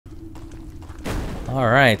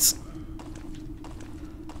Alright.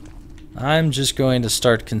 I'm just going to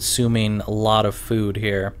start consuming a lot of food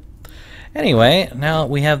here. Anyway, now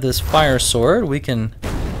we have this fire sword. We can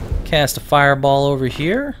cast a fireball over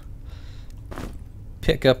here,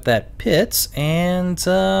 pick up that pit, and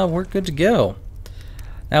we're good to go.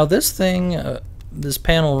 Now this thing, this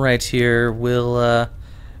panel right here will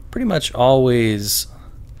pretty much always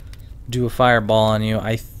do a fireball on you.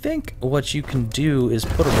 I think what you can do is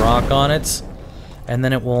put a rock on it, and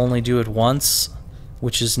then it will only do it once,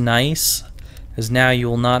 which is nice, because now you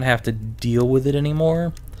will not have to deal with it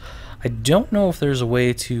anymore. I don't know if there's a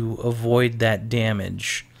way to avoid that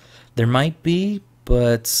damage. There might be,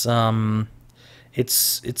 but it's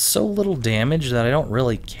so little damage that I don't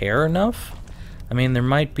really care enough. I mean, there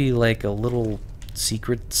might be like a little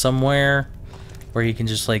secret somewhere where you can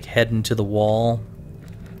just like head into the wall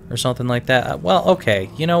or something like that. Well, okay,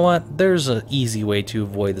 you know what? There's an easy way to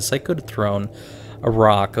avoid this. I could have thrown a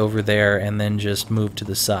rock over there and then just moved to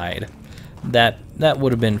the side. That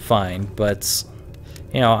would have been fine, but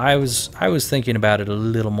you know, I was thinking about it a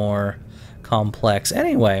little more complex.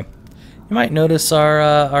 Anyway, you might notice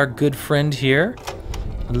our good friend here,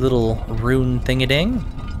 a little rune thingading,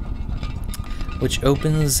 which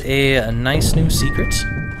opens a nice new secret,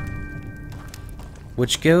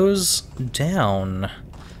 which goes down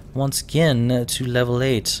once again to level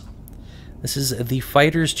 8. This is the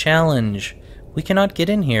Fighter's Challenge. We cannot get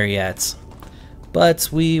in here yet, but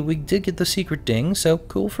we did get the secret ding, so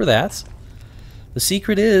cool for that. The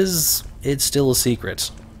secret is, it's still a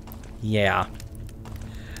secret. Yeah.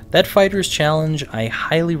 That Fighter's Challenge, I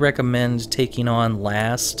highly recommend taking on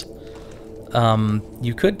last.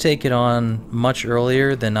 You could take it on much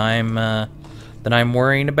earlier than I'm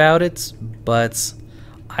worrying about it, but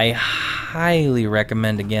I highly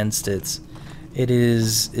recommend against it. It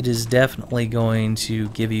is definitely going to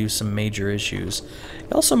give you some major issues.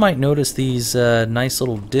 You also might notice these nice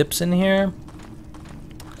little dips in here.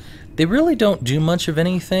 They really don't do much of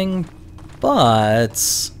anything,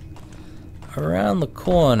 but around the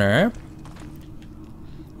corner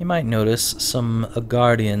you might notice some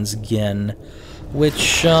guardians again,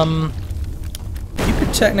 which you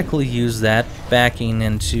could technically use that backing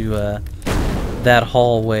into that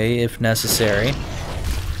hallway if necessary,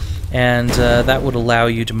 and that would allow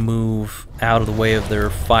you to move out of the way of their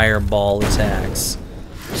fireball attacks.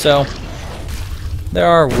 So there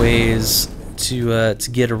are ways to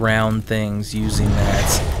get around things using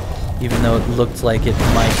that, even though it looked like it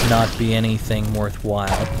might not be anything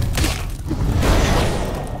worthwhile.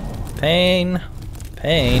 Pain,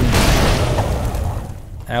 pain.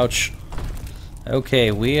 Ouch.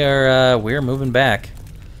 Okay, we're moving back.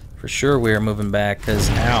 For sure we are moving back,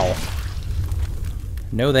 cause ow.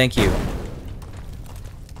 No thank you.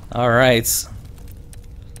 Alright.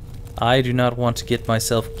 I do not want to get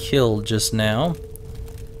myself killed just now.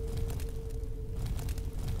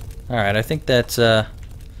 Alright, I think that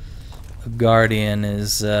Guardian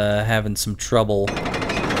is having some trouble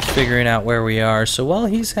figuring out where we are. So while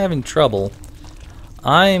he's having trouble,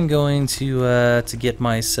 I am going to get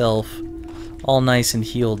myself all nice and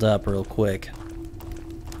healed up real quick,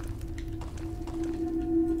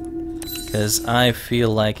 because I feel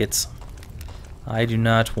like I do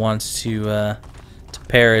not want to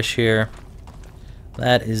perish here.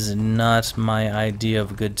 That is not my idea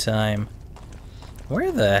of a good time.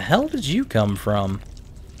 Where the hell did you come from?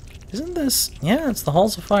 Isn't this... Yeah, it's the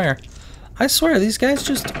Halls of Fire. I swear, these guys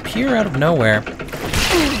just appear out of nowhere.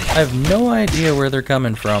 I have no idea where they're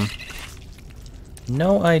coming from.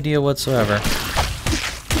 No idea whatsoever.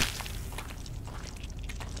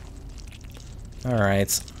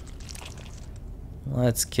 Alright.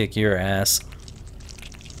 Let's kick your ass.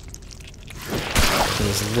 Do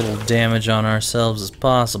as little damage on ourselves as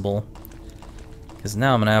possible, because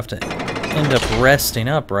now I'm gonna have to end up resting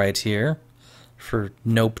up right here for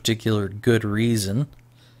no particular good reason,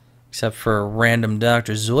 except for a random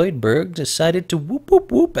Dr. Zoidberg decided to whoop whoop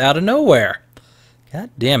whoop out of nowhere. God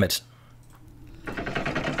damn it.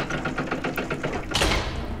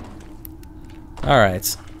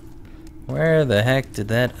 Alright. Where the heck did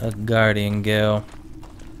that Guardian go?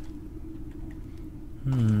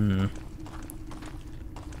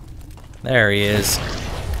 There he is.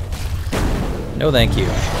 No thank you.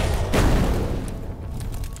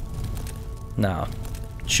 No.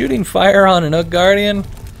 Shooting fire on an Guardian?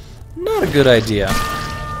 Not a good idea.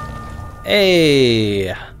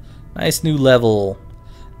 Hey! Nice new level.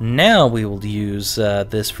 Now we will use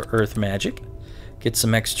this for earth magic. Get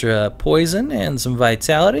some extra poison and some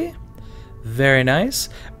vitality. Very nice.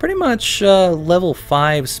 Pretty much level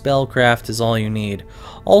 5 spellcraft is all you need.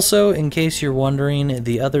 Also, in case you're wondering,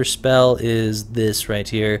 the other spell is this right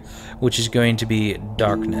here, which is going to be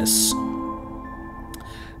Darkness.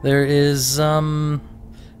 There is no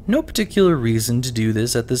particular reason to do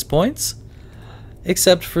this at this point,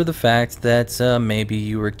 except for the fact that maybe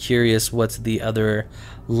you were curious what the other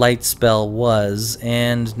light spell was,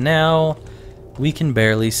 and now we can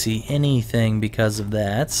barely see anything because of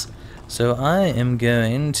that. So I am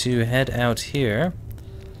going to head out here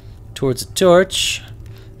towards a torch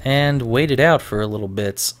and wait it out for a little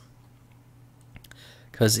bit,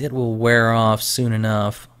 because it will wear off soon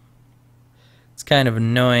enough. It's kind of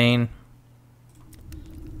annoying.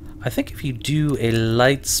 I think if you do a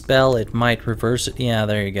light spell, it might reverse it. Yeah,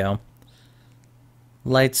 there you go.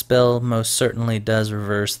 Light spell most certainly does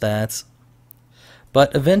reverse that.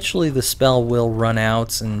 But eventually the spell will run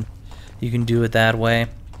out and you can do it that way.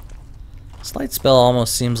 This light spell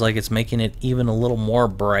almost seems like it's making it even a little more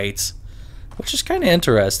bright, which is kind of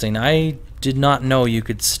interesting. I did not know you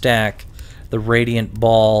could stack the radiant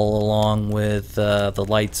ball along with the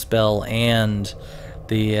light spell and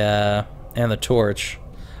the torch.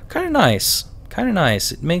 Kind of nice. Kind of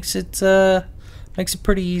nice. It makes it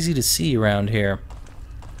pretty easy to see around here.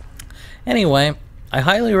 Anyway, I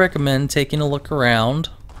highly recommend taking a look around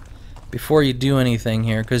before you do anything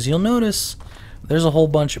here, because you'll notice there's a whole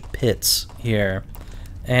bunch of pits here,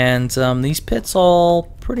 and these pits all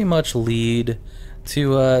pretty much lead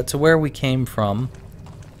to where we came from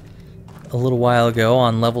a little while ago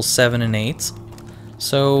on level 7 and 8.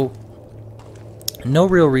 So no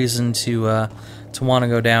real reason to want to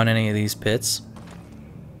go down any of these pits,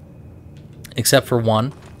 except for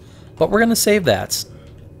one. But we're gonna save that.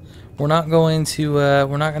 We're not going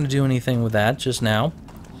to do anything with that just now.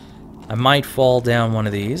 I might fall down one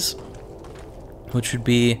of these, which would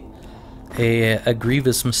be a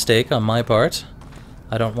grievous mistake on my part.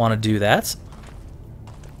 I don't want to do that.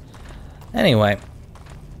 Anyway,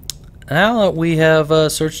 now that we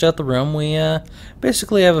have searched out the room, we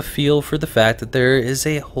basically have a feel for the fact that there is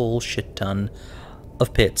a whole shit ton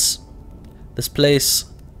of pits. This place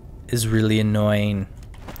is really annoying.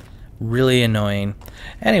 Really annoying.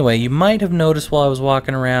 Anyway, you might have noticed while I was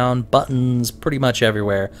walking around, buttons pretty much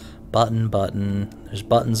everywhere. Button, button. There's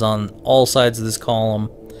buttons on all sides of this column.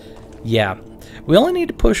 Yeah. We only need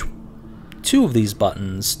to push 2 of these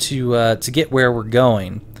buttons to get where we're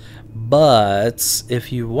going. But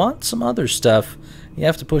if you want some other stuff, you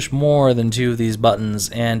have to push more than 2 of these buttons,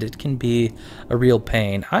 and it can be a real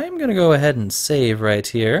pain. I'm going to go ahead and save right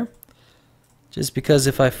here, just because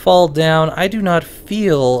if I fall down, I do not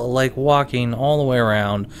feel like walking all the way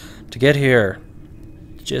around to get here.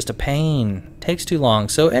 It's just a pain. It takes too long.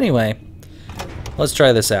 So anyway, let's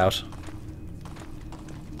try this out.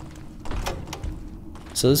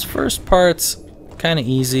 So this first part's kind of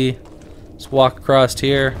easy. Just walk across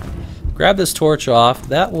here, grab this torch off.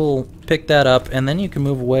 That will pick that up, and then you can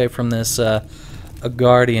move away from this a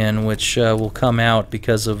guardian, which will come out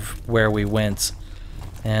because of where we went.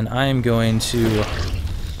 And I'm going to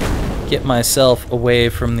get myself away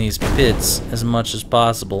from these pits as much as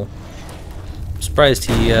possible. I'm surprised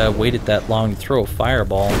he waited that long to throw a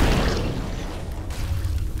fireball.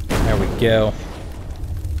 There we go.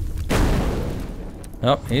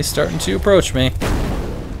 Oh, he's starting to approach me.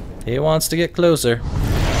 He wants to get closer.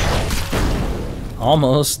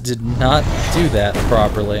 Almost did not do that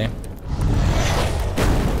properly.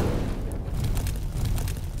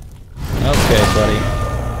 Okay, buddy.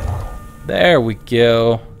 There we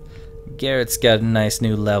go. Garrett's got a nice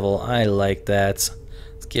new level. I like that.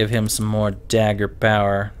 Let's give him some more dagger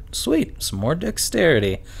power. Sweet, some more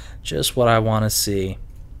dexterity. Just what I want to see.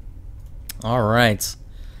 Alright.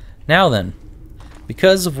 Now then,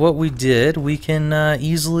 because of what we did, we can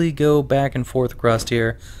easily go back and forth across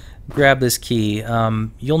here, grab this key.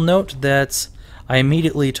 You'll note that I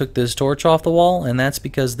immediately took this torch off the wall, and that's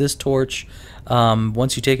because this torch,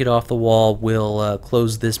 once you take it off the wall, will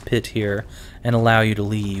close this pit here and allow you to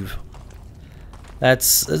leave.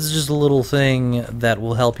 That's just a little thing that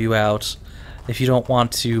will help you out if you don't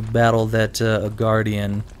want to battle that a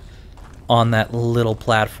guardian on that little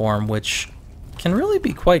platform, which can really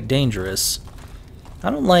be quite dangerous. I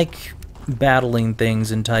don't like battling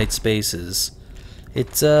things in tight spaces.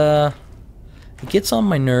 It gets on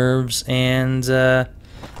my nerves, and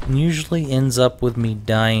usually ends up with me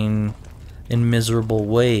dying in miserable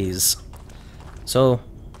ways. So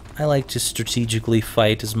I like to strategically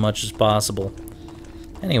fight as much as possible.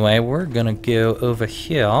 Anyway, we're gonna go over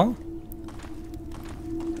here.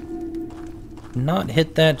 Not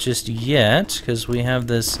hit that just yet, because we have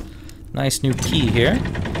this nice new key here.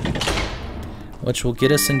 which will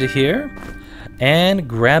get us into here and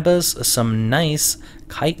grab us some nice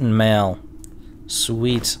chitin mail.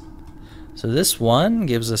 Sweet. So this one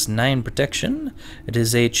gives us 9 protection. It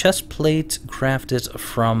is a chest plate crafted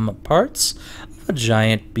from parts of a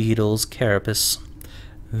giant beetle's carapace.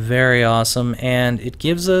 Very awesome, and it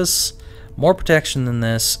gives us more protection than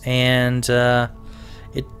this, and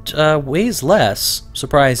it weighs less,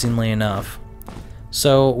 surprisingly enough.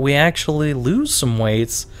 So we actually lose some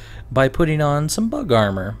weights by putting on some bug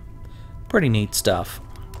armor. Pretty neat stuff.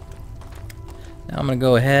 Now I'm going to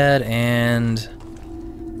go ahead and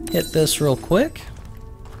hit this real quick.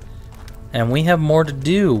 And we have more to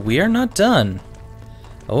do. We are not done.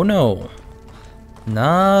 Oh no.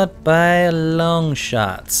 Not by long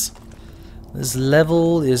shots. This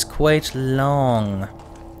level is quite long.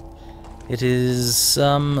 It is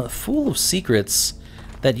full of secrets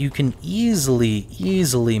that you can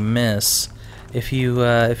easily miss if you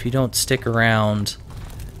don't stick around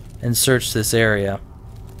and search this area.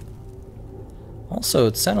 Also,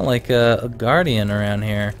 it sounded like a guardian around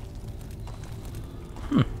here.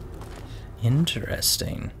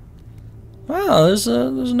 Interesting. Wow, there's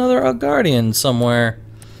another guardian somewhere.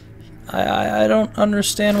 I don't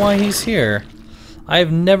understand why he's here.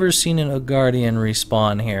 I've never seen a guardian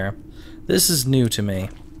respawn here. This is new to me.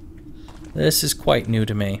 This is quite new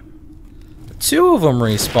to me. 2 of them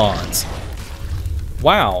respawns.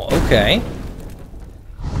 Wow, okay.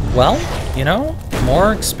 Well, you know,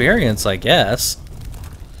 more experience, I guess.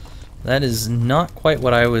 That is not quite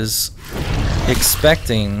what I was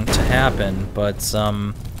expecting to happen, but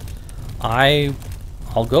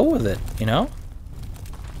I'll go with it, you know?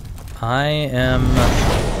 I am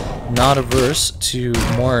not averse to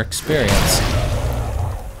more experience.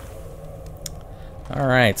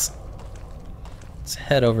 Alright. Let's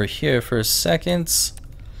head over here for a second,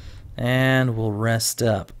 and we'll rest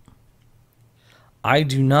up. I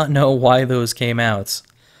do not know why those came out.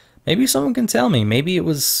 Maybe someone can tell me. Maybe it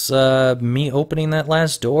was me opening that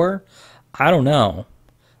last door? I don't know.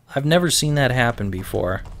 I've never seen that happen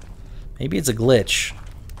before. Maybe it's a glitch.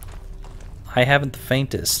 I haven't the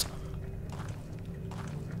faintest.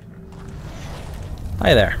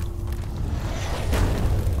 Hi there.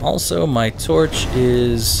 Also, my torch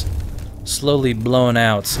is slowly blowing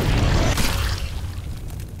out,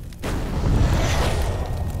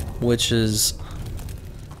 which is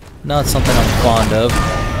not something I'm fond of.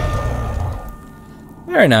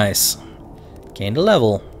 Very nice. Gained a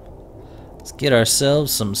level. Let's get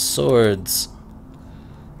ourselves some swords.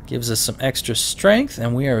 Gives us some extra strength,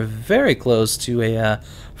 and we are very close to a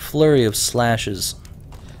flurry of slashes.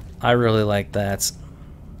 I really like that.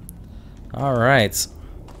 Alright.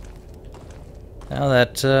 Now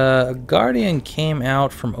that guardian came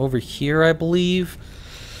out from over here, I believe.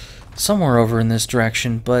 Somewhere over in this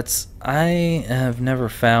direction, but I have never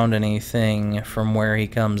found anything from where he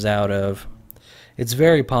comes out of. It's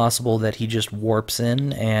very possible that he just warps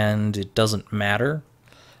in and it doesn't matter.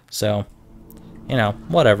 So, you know,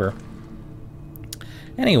 whatever.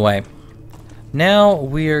 Anyway, now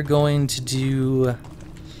we are going to do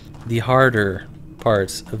the harder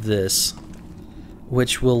part of this,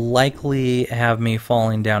 which will likely have me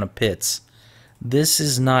falling down a pit. This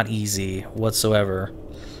is not easy whatsoever.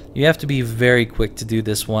 You have to be very quick to do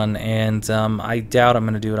this one, and I doubt I'm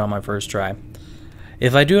going to do it on my first try.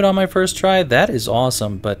 If I do it on my first try, that is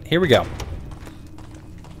awesome, but here we go.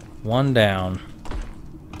 One down.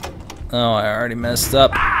 Oh, I already messed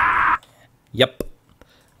up. Yep.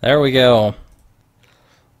 There we go.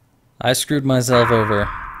 I screwed myself over.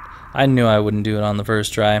 I knew I wouldn't do it on the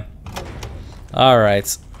first try.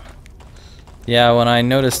 Alright. Yeah, when I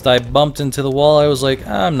noticed I bumped into the wall, I was like,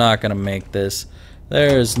 I'm not going to make this.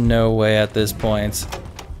 There's no way at this point.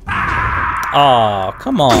 Aw,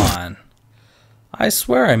 come on. I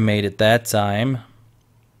swear I made it that time.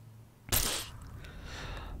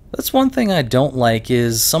 That's one thing I don't like,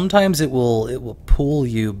 is sometimes it will pull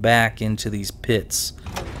you back into these pits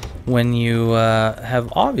when you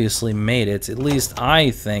have obviously made it. At least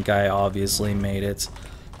I think I obviously made it.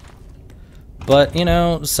 But, you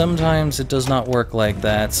know, sometimes it does not work like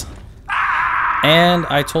that. And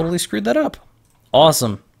I totally screwed that up.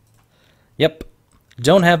 Awesome. Yep.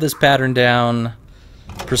 Don't have this pattern down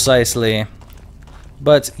precisely.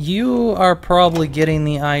 But you are probably getting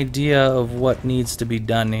the idea of what needs to be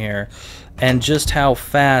done here. And just how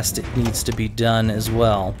fast it needs to be done as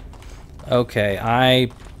well. Okay, I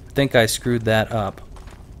think I screwed that up.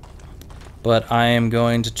 But I am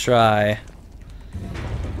going to try.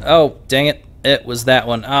 Oh, dang it. It was that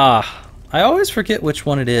one. Ah, I always forget which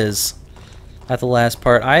one it is at the last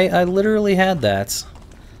part. I literally had that.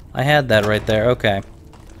 I had that right there. Okay.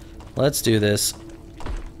 Let's do this.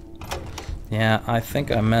 Yeah, I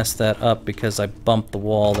think I messed that up because I bumped the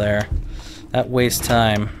wall there. That wastes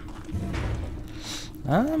time.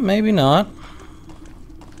 Maybe not.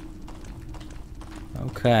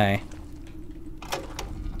 Okay.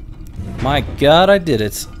 My god, I did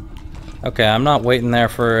it. Okay, I'm not waiting there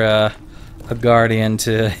for a guardian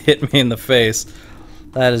to hit me in the face.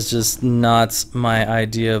 That is just not my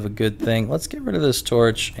idea of a good thing. Let's get rid of this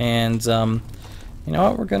torch, and you know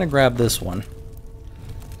what? We're gonna grab this one.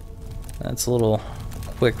 That's a little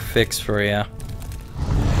quick fix for you.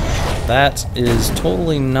 That is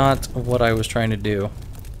totally not what I was trying to do.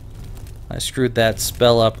 I screwed that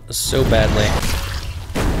spell up so badly.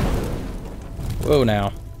 Whoa now.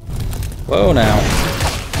 Whoa now.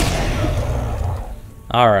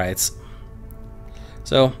 Alright.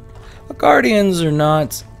 So, guardians are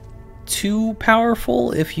not too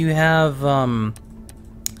powerful if you have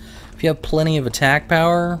plenty of attack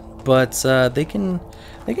power, but they can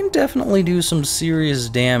definitely do some serious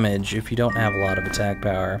damage if you don't have a lot of attack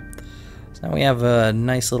power. So now we have a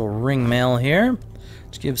nice little ring mail here,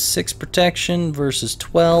 which gives 6 protection versus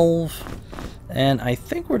 12. And I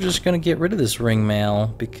think we're just going to get rid of this ring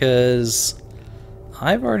mail because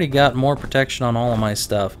I've already got more protection on all of my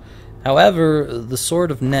stuff. However, the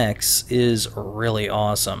Sword of Nyx is really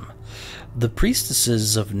awesome. The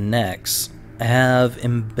Priestesses of Nyx have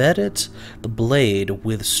embedded the blade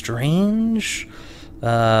with strange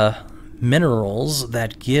minerals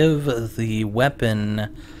that give the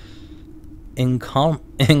weapon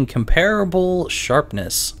incomparable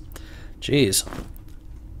sharpness. Jeez.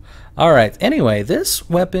 Alright, anyway, this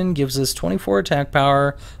weapon gives us 24 attack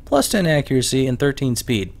power, plus 10 accuracy, and 13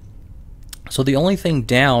 speed. So the only thing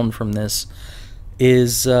down from this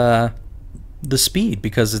is the speed,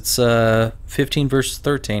 because it's 15 versus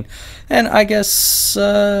 13. And I guess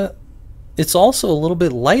it's also a little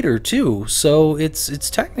bit lighter too, so it's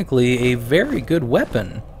technically a very good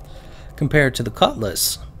weapon compared to the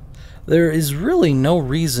cutlass. There is really no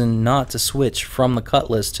reason not to switch from the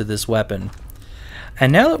cutlass to this weapon.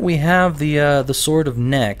 And now that we have the Sword of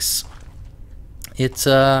Nyx, it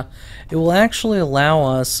will actually allow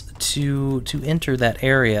us to enter that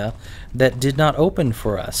area that did not open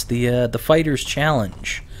for us, the Fighter's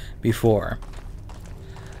Challenge before.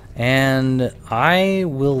 And I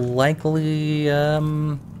will likely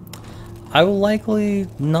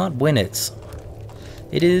not win it.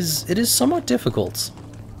 It is somewhat difficult,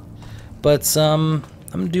 but I'm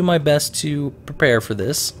gonna do my best to prepare for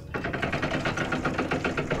this.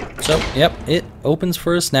 So, yep, it opens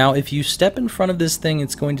for us now. If you step in front of this thing,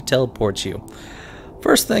 it's going to teleport you.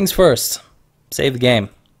 First things first, save the game.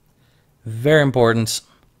 Very important.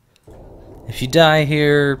 If you die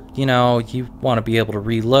here, you know, you want to be able to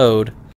reload.